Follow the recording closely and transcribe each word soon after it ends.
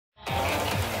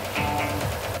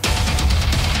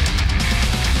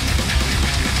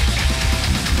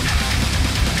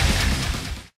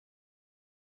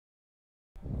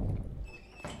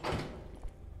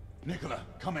Nicola,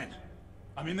 come in.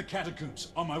 I'm in the catacombs,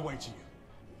 on my way to you.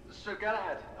 Sir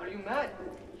Galahad, are you mad?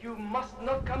 You must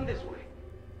not come this way.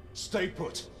 Stay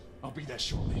put. I'll be there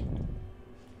shortly.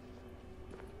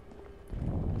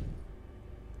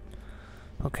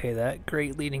 Okay, that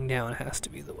grate leading down has to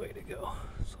be the way to go.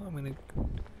 So I'm gonna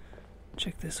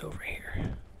check this over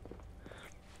here.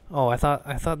 Oh, I thought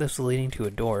this was leading to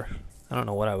a door. I don't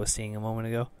know what I was seeing a moment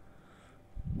ago.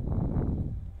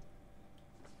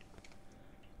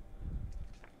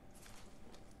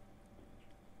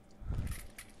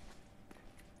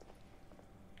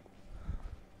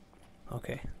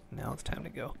 Okay, now it's time to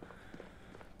go.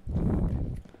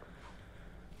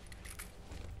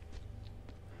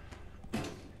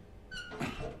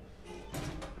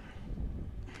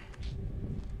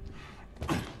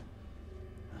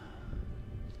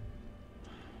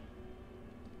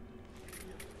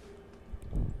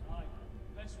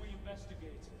 Let's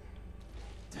reinvestigate.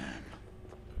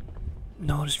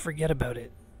 No, just forget about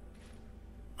it.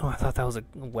 Oh, I thought that was a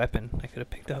weapon I could have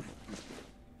picked up.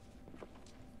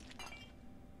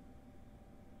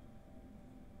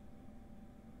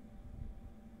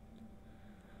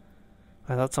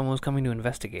 I thought someone was coming to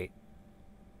investigate.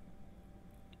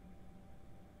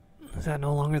 Is that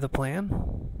no longer the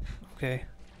plan? Okay.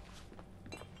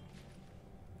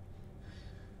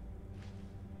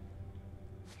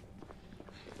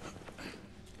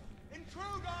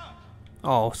 Intruder!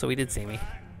 Oh, so he did see me.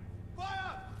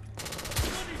 Fire!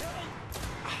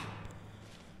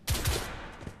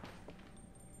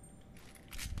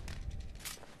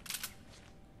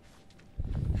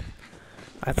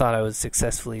 I thought I was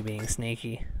successfully being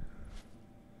sneaky.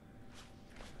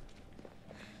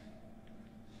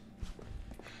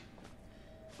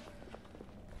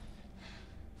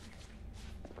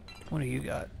 What do you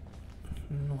got?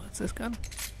 What's this gun?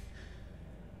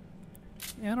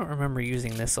 Yeah, I don't remember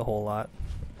using this a whole lot.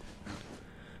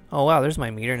 Oh wow, there's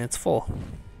my meter and it's full.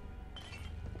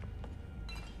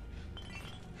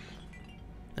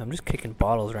 I'm just kicking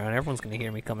bottles around. Everyone's gonna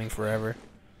hear me coming forever.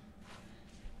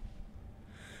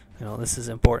 You know, this is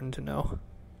important to know.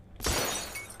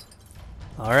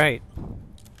 Alright.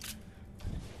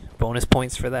 Bonus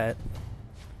points for that.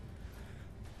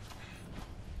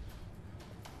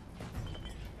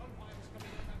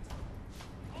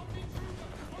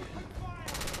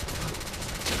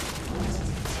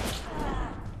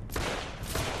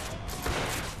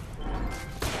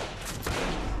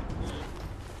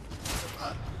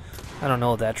 I don't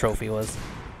know what that trophy was.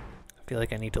 I feel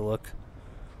like I need to look.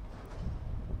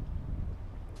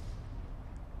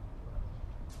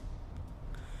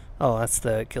 Oh, that's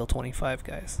the kill 25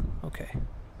 guys. Okay.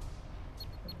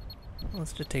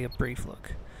 Let's just take a brief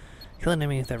look. Kill an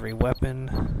enemy with every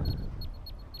weapon.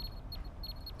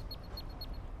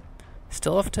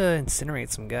 Still have to incinerate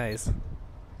some guys.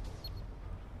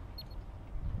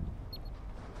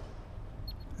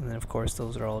 And then of course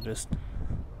those are all just...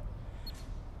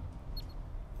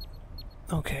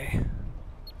 Okay.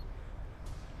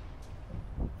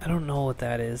 I don't know what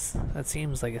that is. That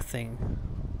seems like a thing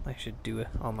I should do it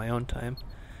on my own time.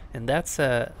 And that's,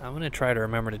 I'm gonna try to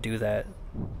remember to do that.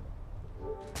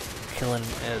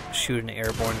 Shoot an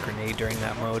airborne grenade during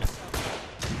that mode.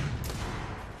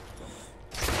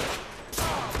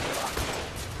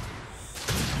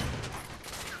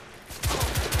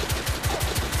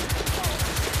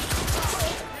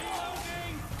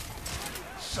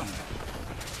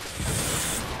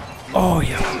 Oh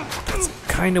yeah, that's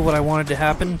kind of what I wanted to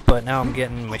happen, but now I'm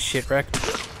getting my shit wrecked.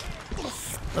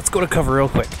 Let's go to cover real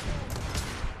quick.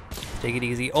 Take it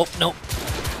easy. Oh, nope.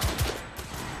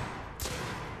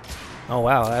 Oh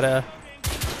wow,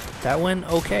 that went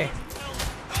okay.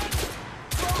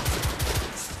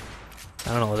 I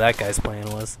don't know what that guy's plan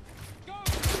was.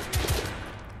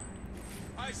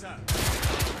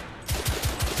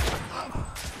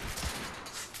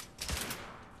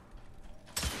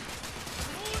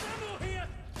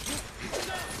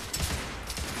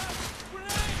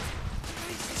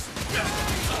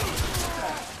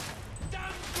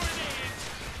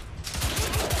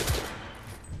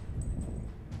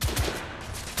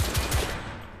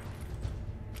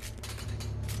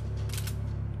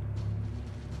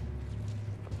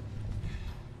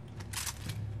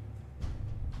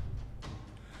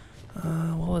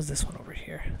 What was this one over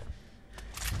here?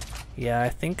 Yeah, I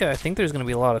think there's gonna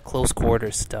be a lot of close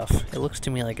quarters stuff. It looks to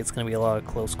me like it's gonna be a lot of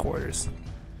close quarters.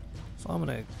 So I'm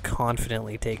gonna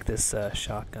confidently take this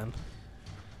shotgun.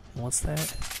 And what's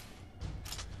that?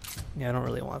 Yeah, I don't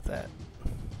really want that.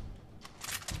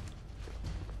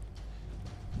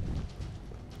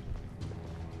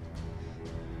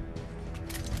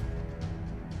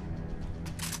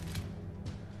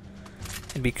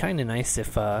 I It'd be kind of nice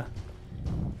if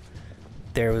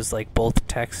there was like both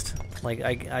text. Like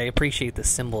I appreciate the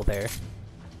symbol there,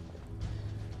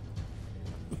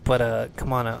 but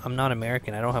come on, I'm not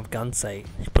American. I don't have Gunsight.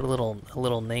 You should put a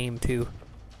little name too,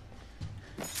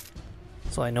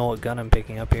 so I know what gun I'm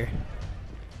picking up here.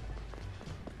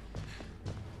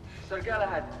 Sir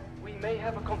Galahad, we may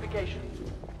have a complication.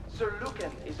 Sir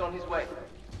Lucan is on his way.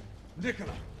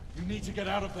 Nicola, you need to get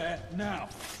out of there now.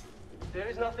 There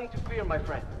is nothing to fear, my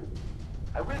friend.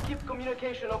 I will keep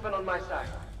communication open on my side.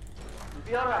 You'll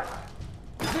be alright.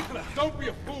 Nicola, don't be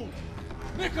a fool.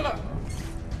 Nicola!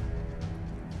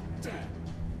 Damn.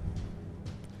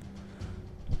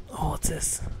 Oh, what's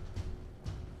this?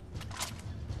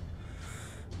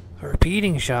 A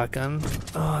repeating shotgun.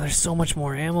 Oh, there's so much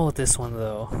more ammo with this one,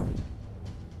 though.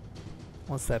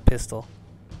 What's that pistol?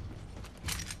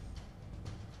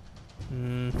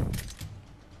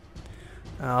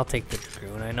 I'll take the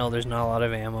Dragoon. I know there's not a lot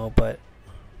of ammo, but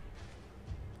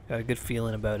got a good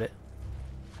feeling about it.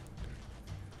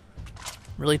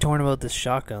 Really torn about this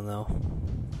shotgun, though.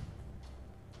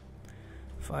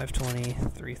 520,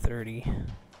 330.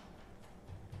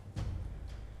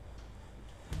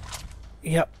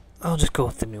 Yep, I'll just go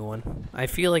with the new one. I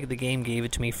feel like the game gave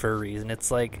it to me for a reason.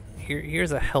 It's like,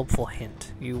 here's a helpful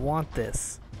hint. You want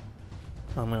this.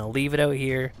 I'm gonna leave it out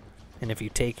here, and if you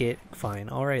take it, fine.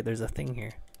 Alright, there's a thing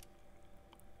here.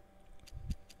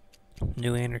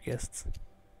 New anarchists.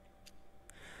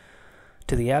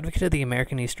 To the advocate of the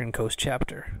American Eastern Coast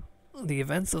chapter. The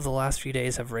events of the last few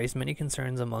days have raised many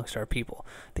concerns amongst our people.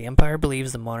 The Empire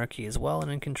believes the monarchy is well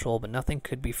and in control, but nothing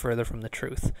could be further from the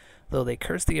truth. Though they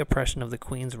curse the oppression of the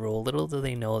Queen's rule, little do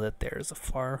they know that there is a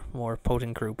far more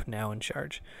potent group now in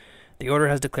charge. The Order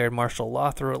has declared martial law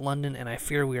throughout London, and I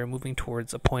fear we are moving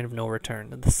towards a point of no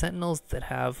return. The sentinels that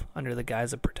have, under the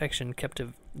guise of protection, kept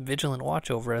a vigilant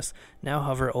watch over us, now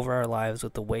hover over our lives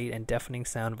with the weight and deafening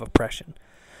sound of oppression.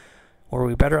 Were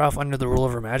we better off under the rule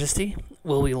of Her Majesty?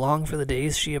 Will we long for the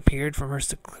days she appeared from her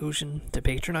seclusion to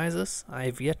patronize us? I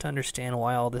have yet to understand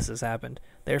why all this has happened.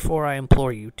 Therefore, I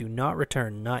implore you, do not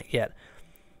return, not yet.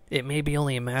 It may be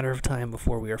only a matter of time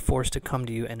before we are forced to come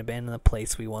to you and abandon the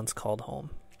place we once called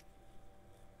home.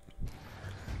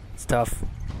 It's tough.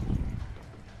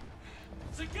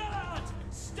 Sir Galahad,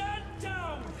 stand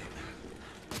down!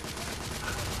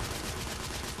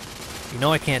 You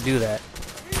know I can't do that.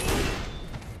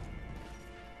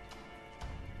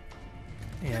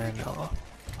 Yeah, no.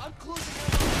 I'm closing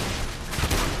in on you.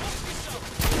 Watch yourself!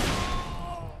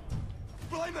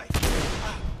 Blimey!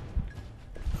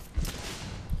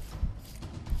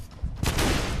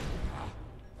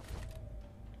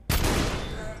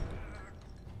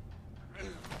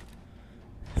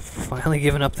 Finally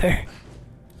giving up there.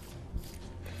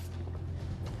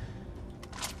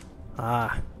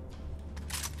 Ah.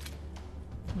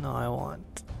 No, I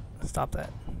want... Stop that.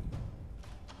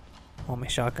 I want my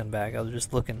shotgun back. I was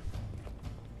just looking.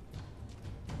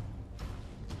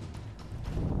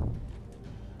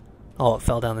 Oh, it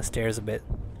fell down the stairs a bit.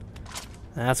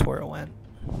 That's where it went.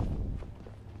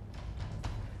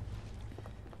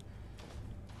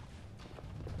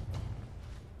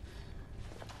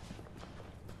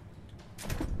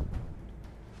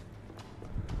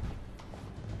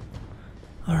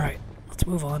 Alright, let's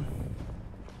move on.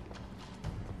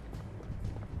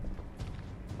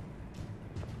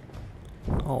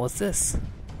 Oh, what's this?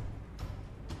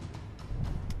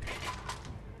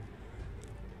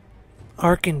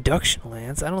 Arc induction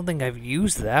lance? I don't think I've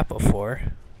used that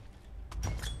before.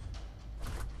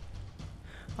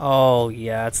 Oh,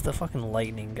 yeah, it's the fucking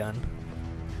lightning gun.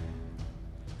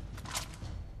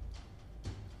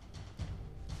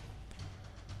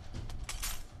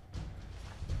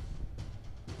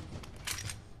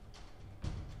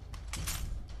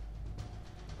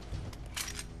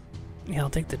 Yeah, I'll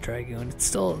take the Dragoon. It's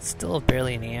still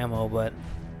barely any ammo, but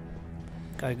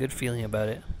got a good feeling about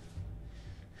it.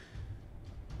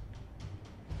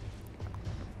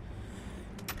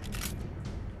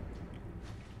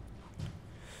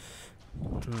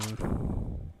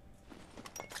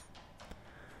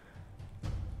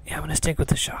 Yeah, I'm gonna stick with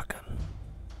the shotgun.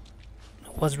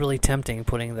 It was really tempting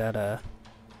putting that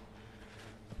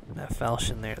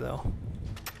falchion there, though.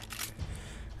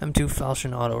 M2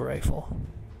 falchion auto rifle.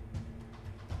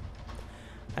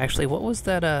 Actually, what was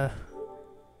that,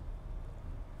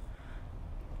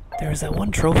 there was that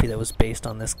one trophy that was based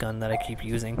on this gun that I keep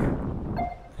using.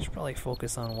 I should probably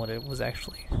focus on what it was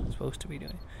actually supposed to be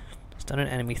doing. Stun an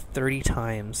enemy 30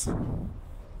 times.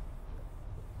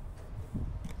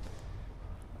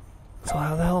 So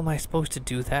how the hell am I supposed to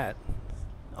do that?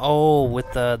 Oh,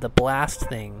 with the blast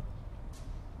thing.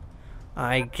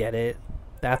 I get it.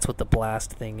 That's what the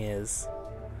blast thing is.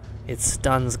 It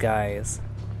stuns guys.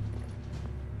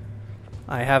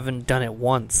 I haven't done it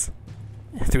once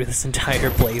through this entire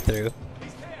playthrough.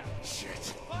 Shit.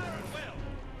 Fire at will.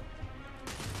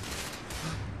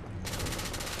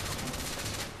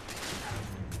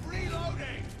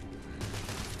 Reloading.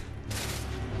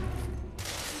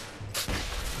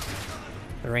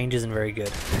 The range isn't very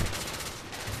good.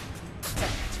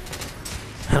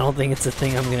 I don't think it's a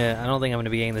thing I don't think I'm gonna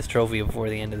be getting this trophy before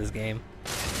the end of this game.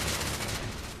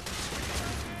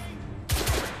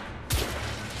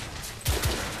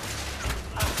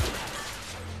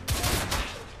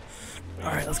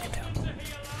 Alright, let's get down.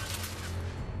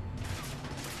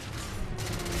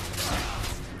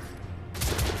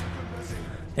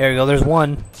 There we go, there's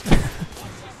one.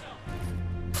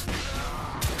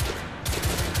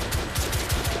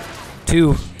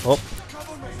 Two. Oh.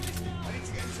 Cover me. I need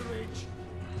to get into reach.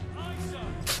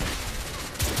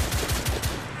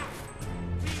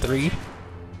 Three.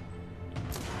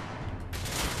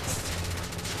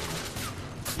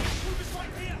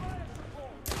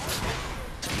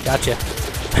 Gotcha.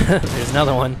 There's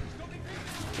another one.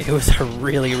 It was a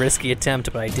really risky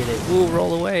attempt, but I did it. Ooh,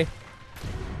 roll away.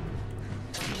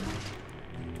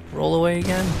 Roll away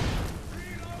again.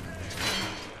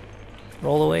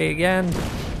 Roll away again.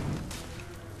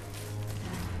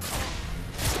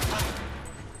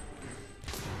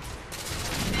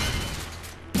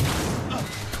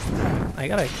 I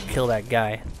gotta kill that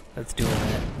guy that's doing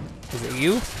that. Is it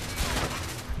you?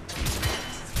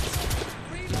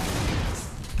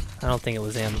 I don't think it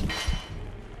was him.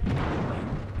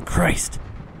 Christ!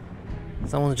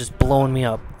 Someone's just blowing me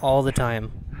up all the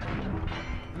time.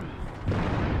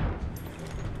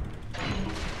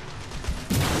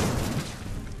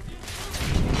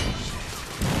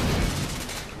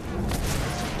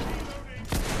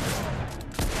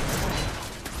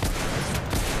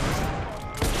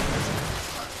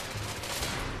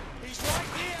 He's right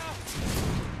here.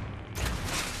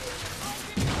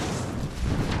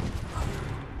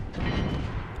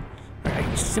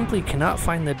 I simply cannot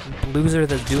find the loser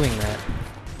that's doing that.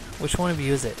 Which one of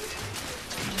you is it?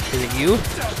 Is it you?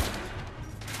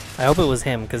 I hope it was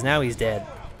him, because now he's dead.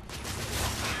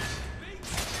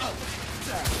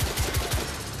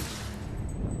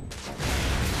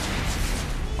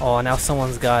 Oh, now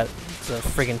someone's got the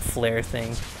friggin' flare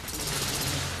thing.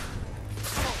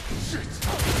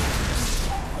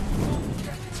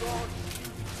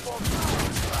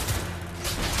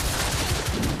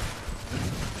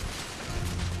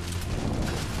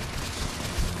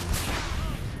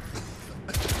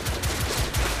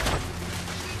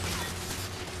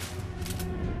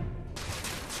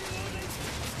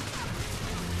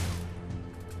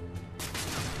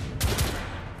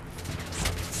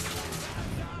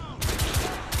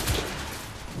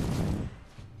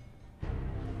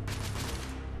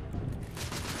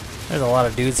 There's a lot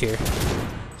of dudes here.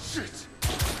 Shit.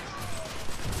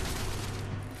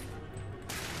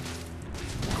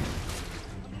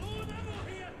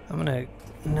 I'm gonna,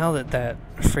 now that that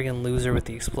friggin' loser with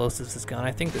the explosives is gone,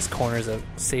 I think this corner is a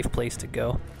safe place to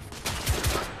go.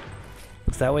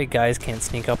 So that way guys can't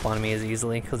sneak up on me as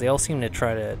easily, because they all seem to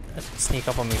try to sneak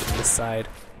up on me from this side.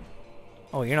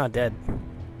 Oh, you're not dead.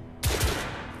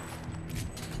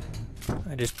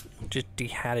 I just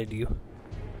de-hatted you.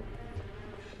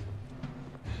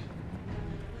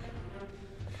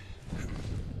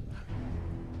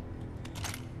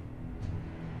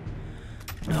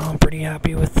 No, I'm pretty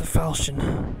happy with the falchion,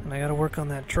 and I gotta work on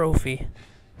that trophy.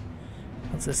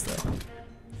 What's this though?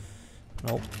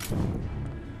 Nope.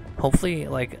 Hopefully,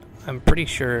 like, I'm pretty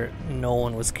sure no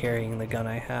one was carrying the gun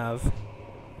I have.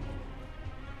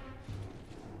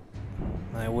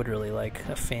 I would really like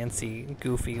a fancy,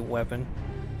 goofy weapon.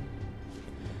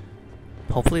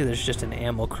 Hopefully there's just an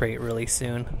ammo crate really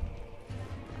soon.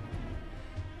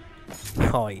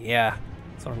 Oh yeah,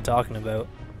 that's what I'm talking about.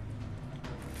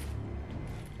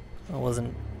 It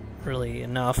wasn't really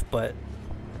enough, but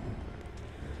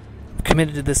I'm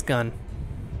committed to this gun.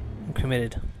 I'm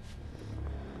committed.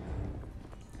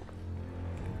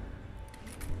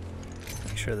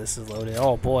 Make sure this is loaded.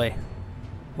 Oh boy.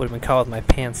 Would have been caught with my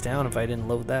pants down if I didn't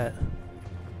load that.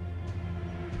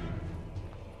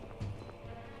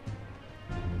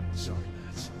 Sorry,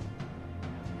 lads.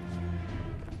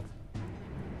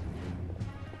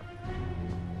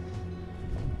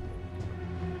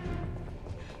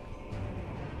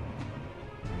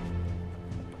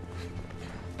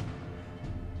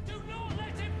 Do not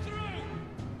let him through.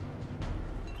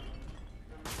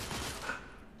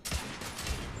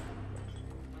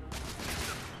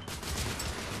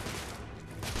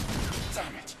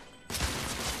 Damn it.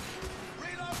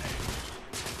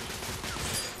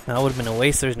 That would have been a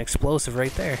waste. There's an explosive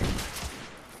right there.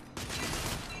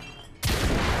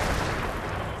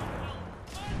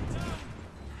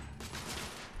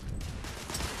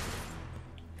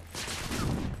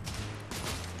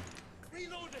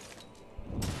 Reloading.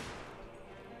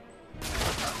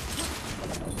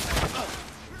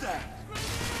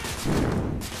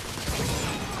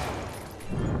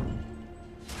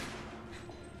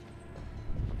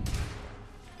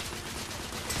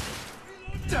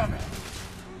 Damn it!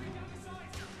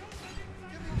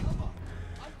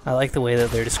 I like the way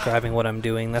that they're describing what I'm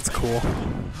doing. That's cool.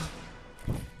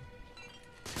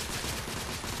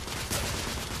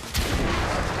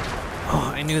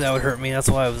 Oh, I knew that would hurt me. That's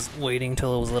why I was waiting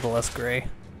till it was a little less gray.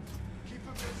 Keep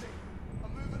them busy.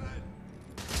 I'm moving in.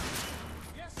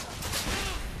 Yes, sir.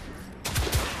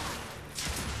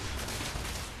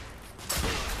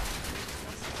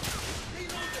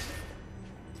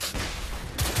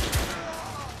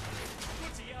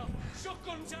 Bloody hell.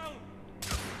 Shotgun down.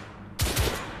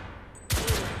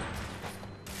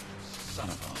 Son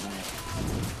of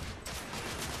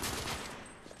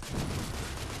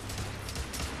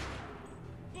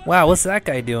a... Wow, what's that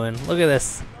guy doing? Look at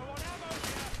this.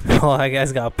 Oh, that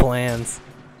guy's got plans.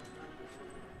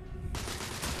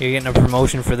 You're getting a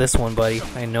promotion for this one, buddy.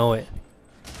 I know it.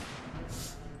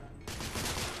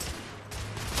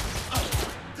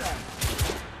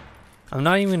 I'm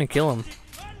not even gonna kill him.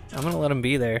 I'm gonna let him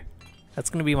be there. That's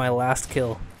gonna be my last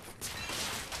kill.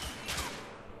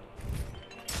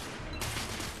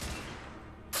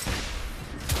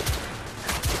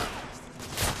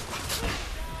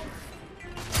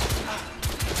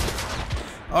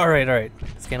 Alright, alright.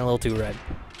 It's getting a little too red.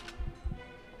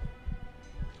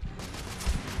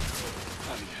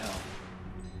 Bloody hell.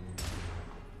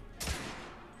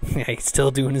 Yeah, he's still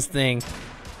doing his thing.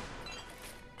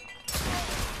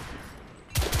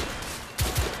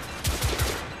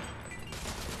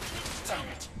 Damn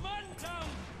it! Man down.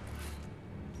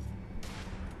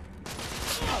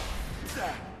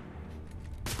 There!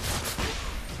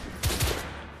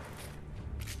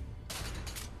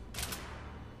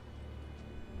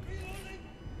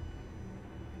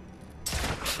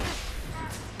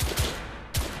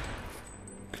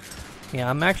 Yeah,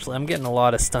 I'm getting a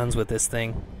lot of stuns with this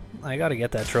thing. I gotta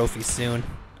get that trophy soon.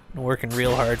 I'm working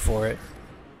real hard for it.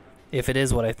 If it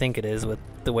is what I think it is, with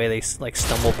the way they like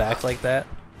stumble back like that.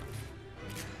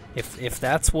 If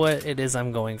that's what it is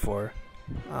I'm going for,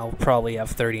 I'll probably have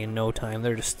 30 in no time.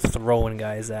 They're just throwing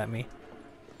guys at me.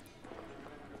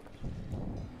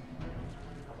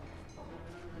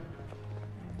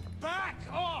 Back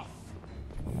off.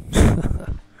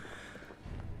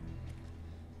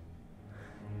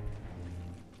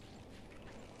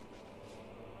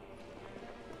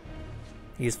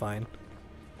 He's fine.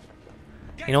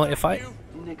 Get You know what, back, if I... you.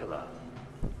 Nicola,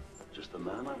 just the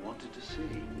man I wanted to see.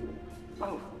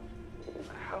 Oh,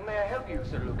 how may I help you,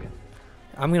 Sir Lucan?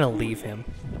 I'm gonna leave him.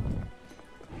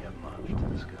 We have much to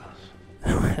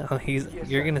discuss.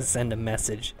 You're gonna send a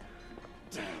message.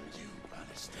 Damn you,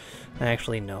 Bannister.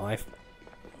 Actually, no, I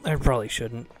probably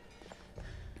shouldn't.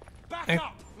 Back I-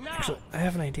 up now. Actually, I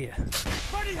have an idea.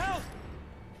 Bloody hell.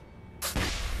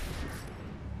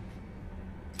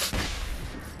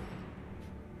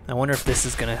 I wonder if this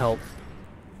is gonna help.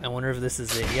 I wonder if this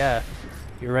is it. Yeah,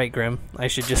 you're right, Grim. I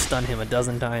should just stun him a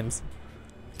dozen times.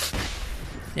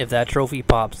 If that trophy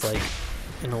pops, like,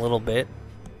 in a little bit,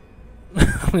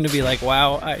 I'm gonna be like,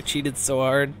 wow, I cheated so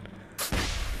hard.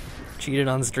 Cheated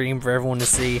on stream for everyone to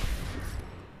see.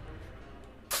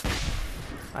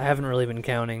 I haven't really been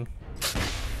counting.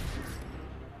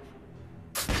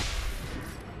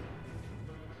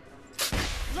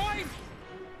 Line.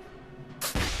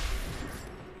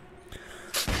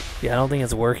 Yeah, I don't think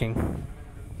it's working.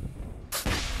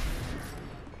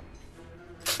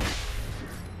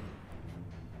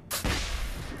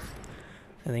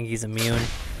 I think he's immune.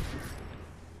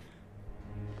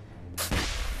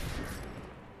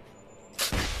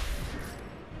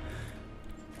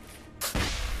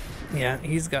 Yeah,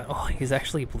 he's got. Oh, he's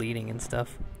actually bleeding and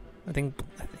stuff. I think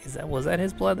was that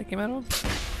his blood that came out of him?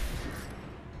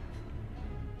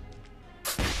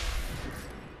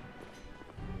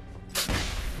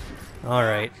 All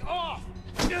right. Off.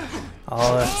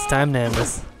 Oh, it's time to end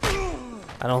this.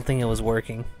 I don't think it was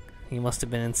working. He must have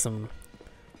been in some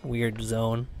weird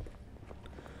zone.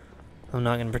 I'm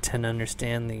not gonna pretend to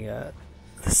understand the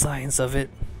science of it.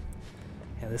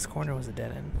 Yeah, this corner was a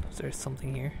dead end. Is there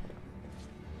something here?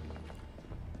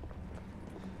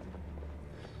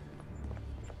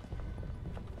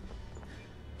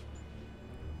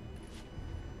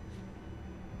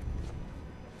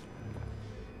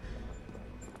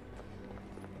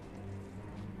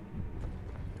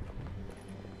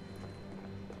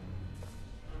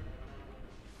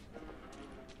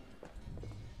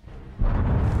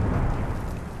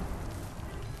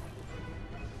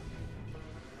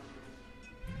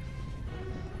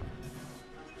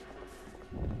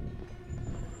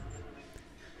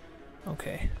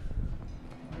 Okay.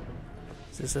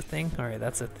 Is this a thing? Alright,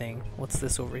 that's a thing. What's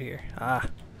this over here? Ah.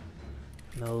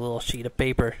 Another little sheet of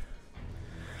paper.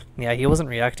 Yeah, he wasn't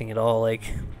reacting at all. Like,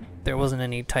 there wasn't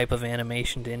any type of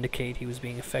animation to indicate he was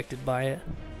being affected by it.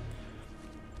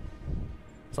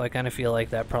 So I kind of feel like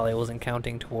that probably wasn't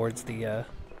counting towards the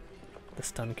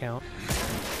stun count.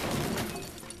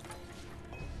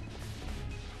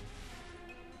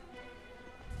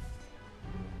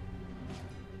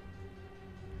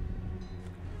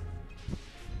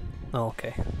 Oh,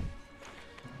 okay.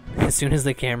 As soon as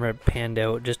the camera panned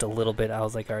out just a little bit, I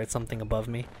was like, alright, something above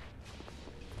me.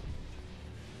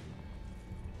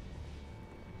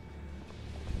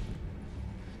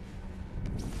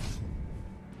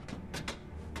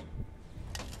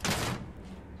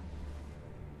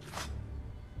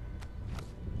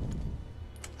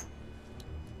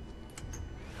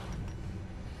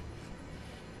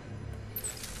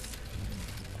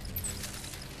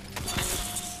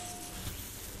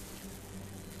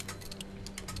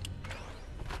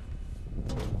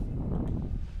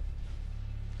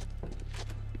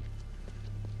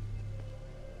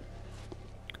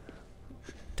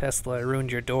 Tesla, I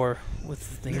ruined your door with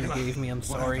the thing you gave me. I'm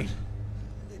sorry.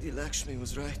 Lady Lakshmi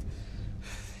was right.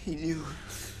 He knew.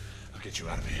 I'll get you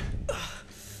out of here.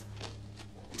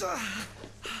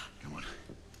 Come on.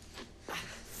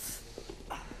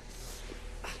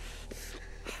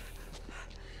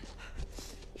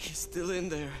 He's still in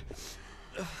there.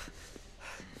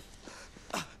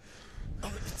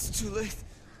 It's too late.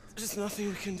 There's nothing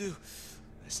we can do.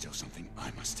 There's still something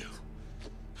I must do.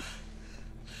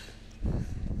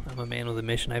 I'm a man with a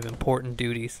mission. I have important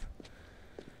duties.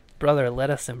 Brother, let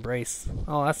us embrace.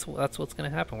 Oh, that's what's gonna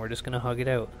happen. We're just gonna hug it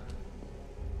out.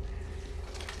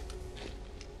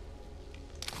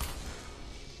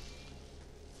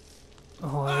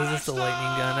 Oh, is this the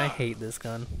lightning gun? I hate this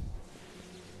gun.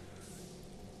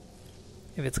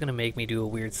 If it's gonna make me do a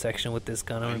weird section with this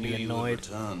gun, I'm gonna be annoyed.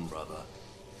 Return, brother.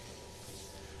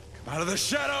 Come out of the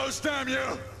shadows, damn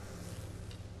you!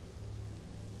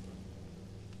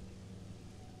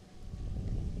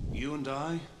 You and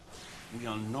I, we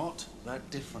are not that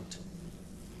different.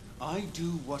 I do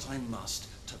what I must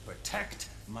to protect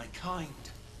my kind.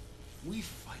 We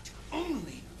fight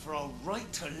only for our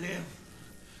right to live.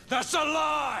 That's a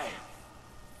lie!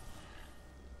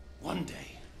 One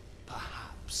day,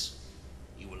 perhaps,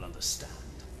 you will understand.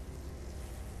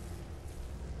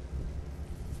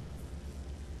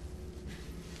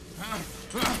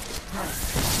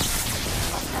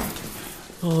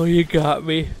 Oh, you got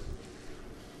me.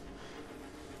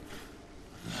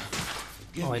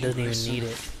 Give Oh, he me doesn't even grace. need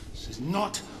it. This is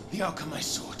not the outcome I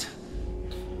sought.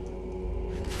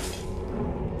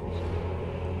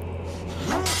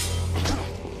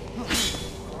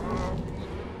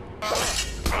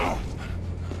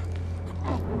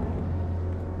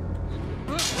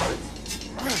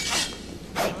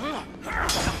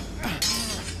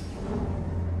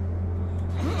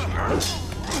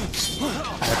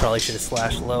 I probably should have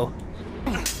slashed low.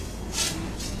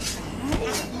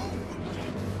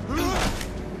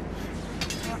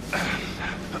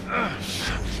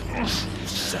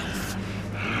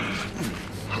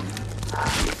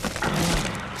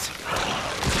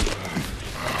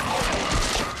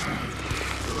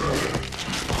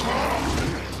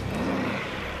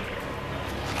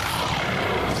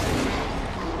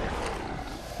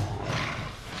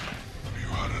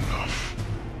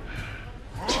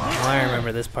 I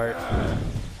remember this part.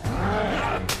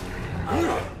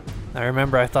 I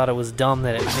remember I thought it was dumb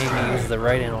that it made me use the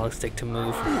right analog stick to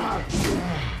move.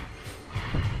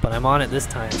 But I'm on it this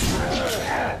time.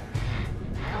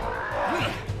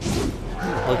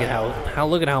 Look at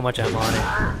how much I'm on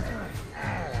it.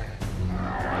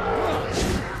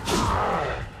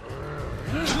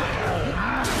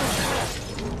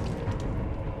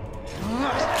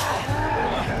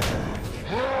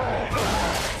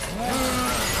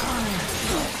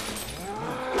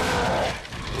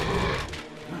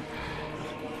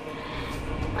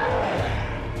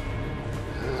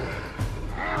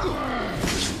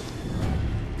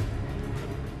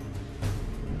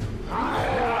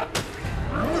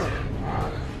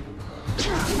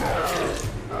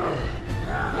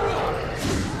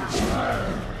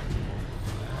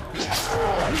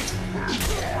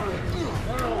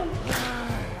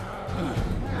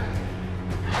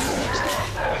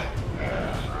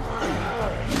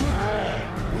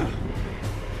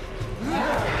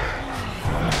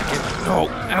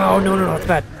 Oh, no, that's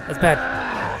bad. That's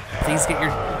bad. Please get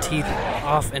your teeth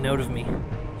off and out of me.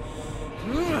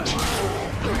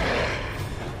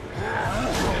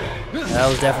 That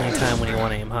was definitely a time when you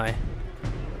want to aim high.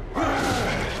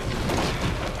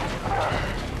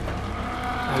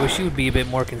 I wish you would be a bit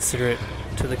more considerate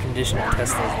to the condition of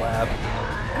Tesla's lab.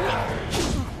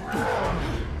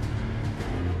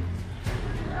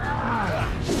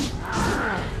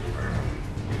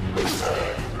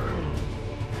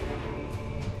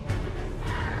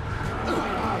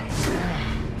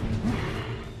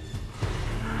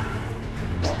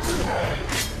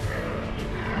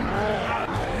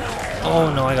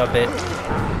 Oh no, I got bit.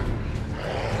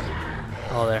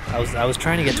 Oh there. I was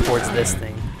trying to get towards this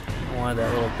thing. I wanted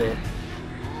that little bit.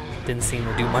 Didn't seem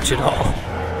to do much at all.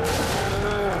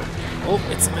 Oh,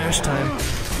 it's smash time.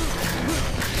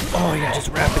 Oh yeah, just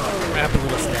rapid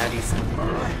little stabbies.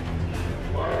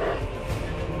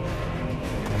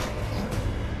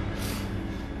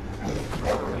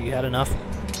 Oh, you had enough,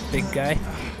 big guy?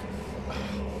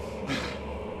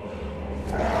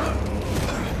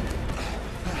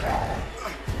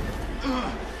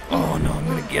 Oh no, I'm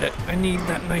gonna get it. I need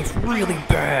that knife really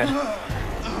bad.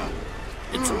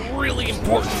 It's a really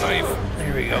important knife.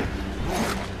 There we go.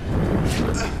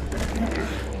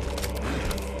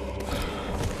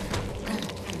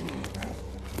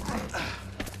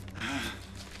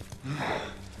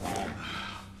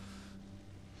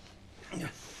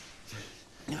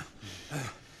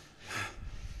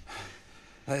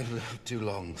 I've lived too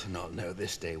long to not know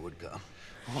this day would come.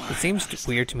 It seems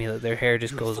weird to me that their hair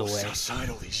just goes away. Outside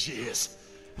all these years.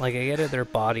 Like, I get it, their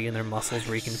body and their muscles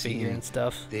reconfigure and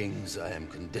stuff. Things I am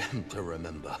condemned to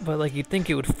remember. But, like, you'd think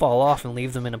it would fall off and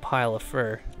leave them in a pile of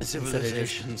fur. Instead of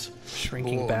Civilizations just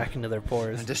shrinking born back into their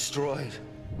pores. and destroyed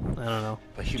I don't know.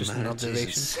 by Just an humanity's observation.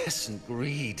 incessant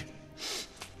greed.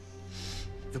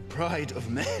 The pride of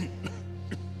men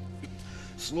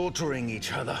slaughtering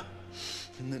each other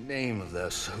in the name of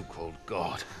their so-called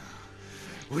God.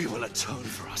 We will atone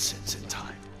for our sins in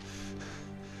time.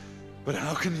 But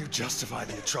how can you justify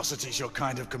the atrocities your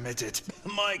kind have committed?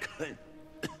 My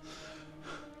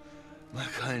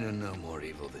kind are no more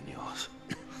evil than yours.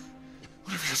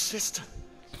 What of your sister?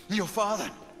 Your father?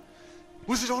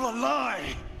 Was it all a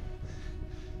lie?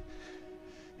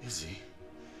 Izzy,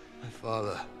 my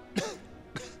father.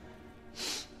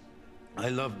 I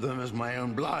loved them as my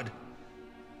own blood.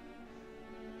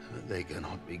 But they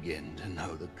cannot begin to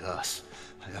know the curse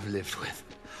I have lived with.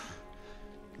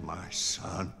 My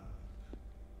son.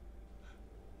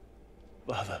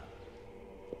 Father,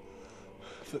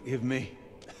 forgive me.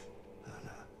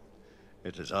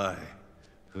 It is I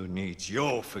who needs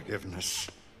your forgiveness.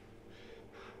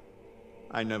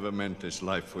 I never meant this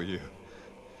life for you.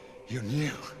 You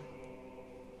knew.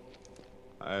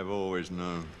 I've always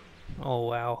known. Oh,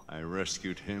 wow. I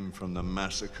rescued him from the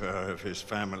massacre of his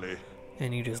family.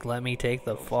 And you just let me take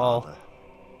the fall. Father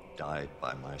died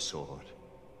by my sword.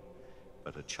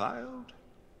 But a child?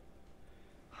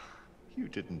 You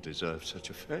didn't deserve such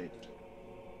a fate.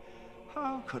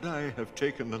 How could I have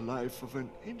taken the life of an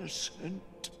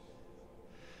innocent?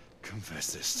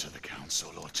 Confess this to the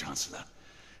Council, Lord Chancellor.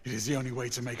 It is the only way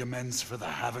to make amends for the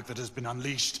havoc that has been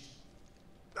unleashed.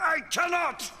 I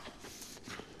cannot!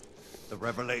 The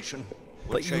revelation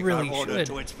will But you shake really our order should.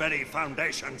 to its very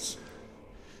foundations.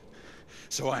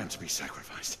 So I am to be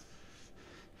sacrificed.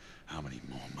 How many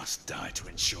more must die to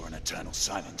ensure an eternal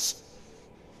silence?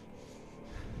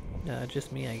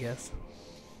 Just me, I guess.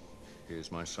 He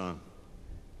is my son.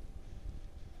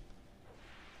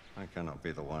 I cannot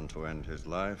be the one to end his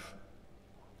life.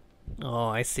 Oh,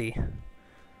 I see.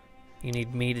 You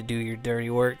need me to do your dirty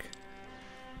work.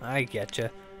 I getcha.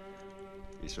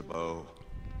 Isabeau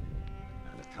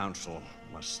and the Council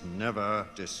must never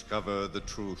discover the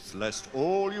truth, lest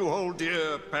all you hold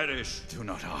dear perish. Do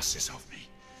not ask this of me.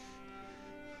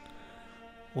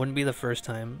 Wouldn't be the first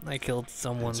time I killed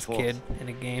someone's Henceforth. kid in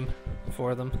a game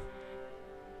for them.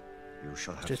 You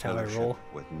shall have Just how I fellowship roll.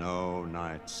 with no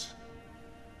knights.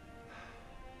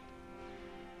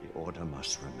 The Order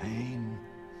must remain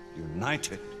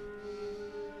united.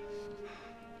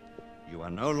 You are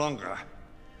no longer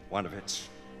one of its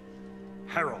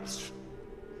heralds.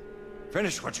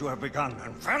 Finish what you have begun,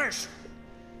 and vanish!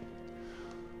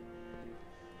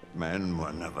 Men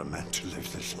were never meant to live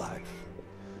this life.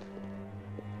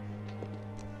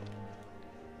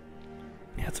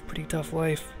 Yeah, it's a pretty tough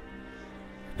life.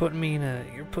 You're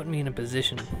putting me in a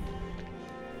position.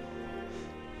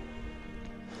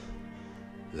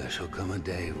 There shall come a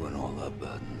day when all our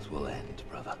burdens will end,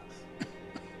 brother.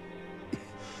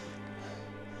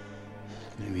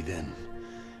 Maybe then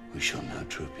we shall know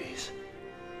true peace.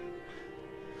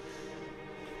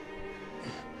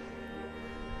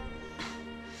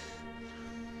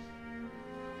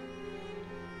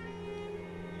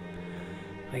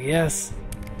 I guess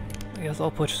I'll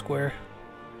push square.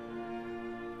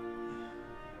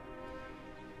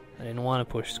 I didn't want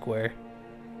to push square,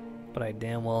 but I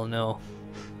damn well know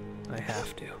I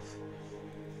have to.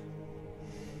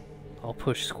 I'll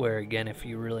push square again if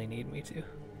you really need me to.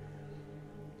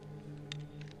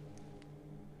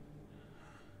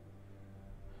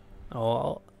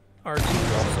 Oh,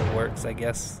 R2 also works, I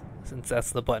guess, since that's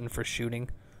the button for shooting.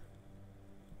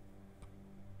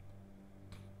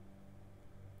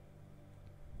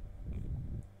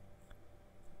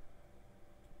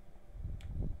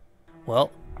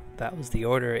 Well, that was the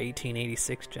Order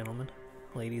 1886, gentlemen.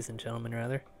 Ladies and gentlemen,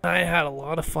 rather. I had a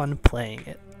lot of fun playing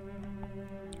it.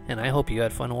 And I hope you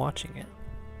had fun watching it.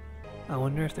 I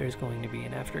wonder if there's going to be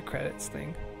an after credits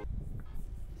thing.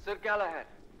 Sir Galahad,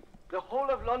 the whole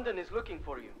of London is looking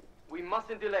for you. We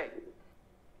mustn't delay.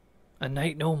 A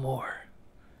Night No More.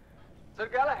 Sir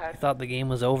I Galahad, thought the game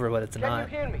was over, but it's can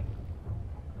not. you hear me?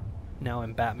 Now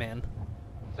I'm Batman.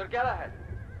 Sir Galahad,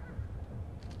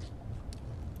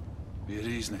 Be at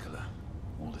ease, Nicola.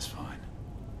 All is fine.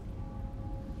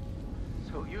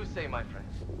 so you say, my friend.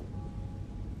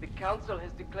 The Council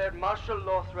has declared martial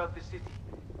law throughout the city.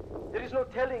 There is no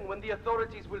telling when the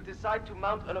authorities will decide to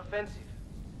mount an offensive.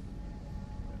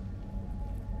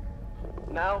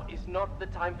 Now is not the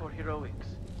time for heroics.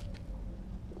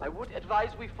 I would advise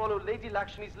we follow Lady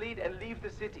Lakshmi's lead and leave the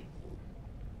city.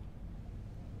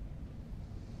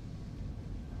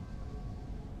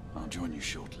 I'll join you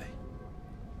shortly.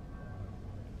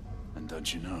 And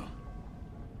don't you know,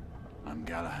 I'm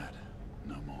Galahad,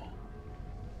 no more.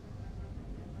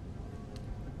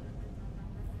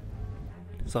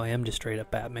 So I am just straight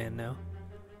up Batman now.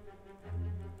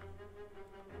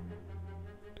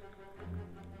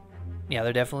 Yeah,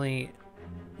 they're definitely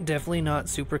not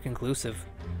super conclusive.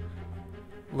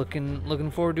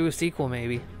 Looking forward to a sequel,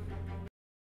 maybe.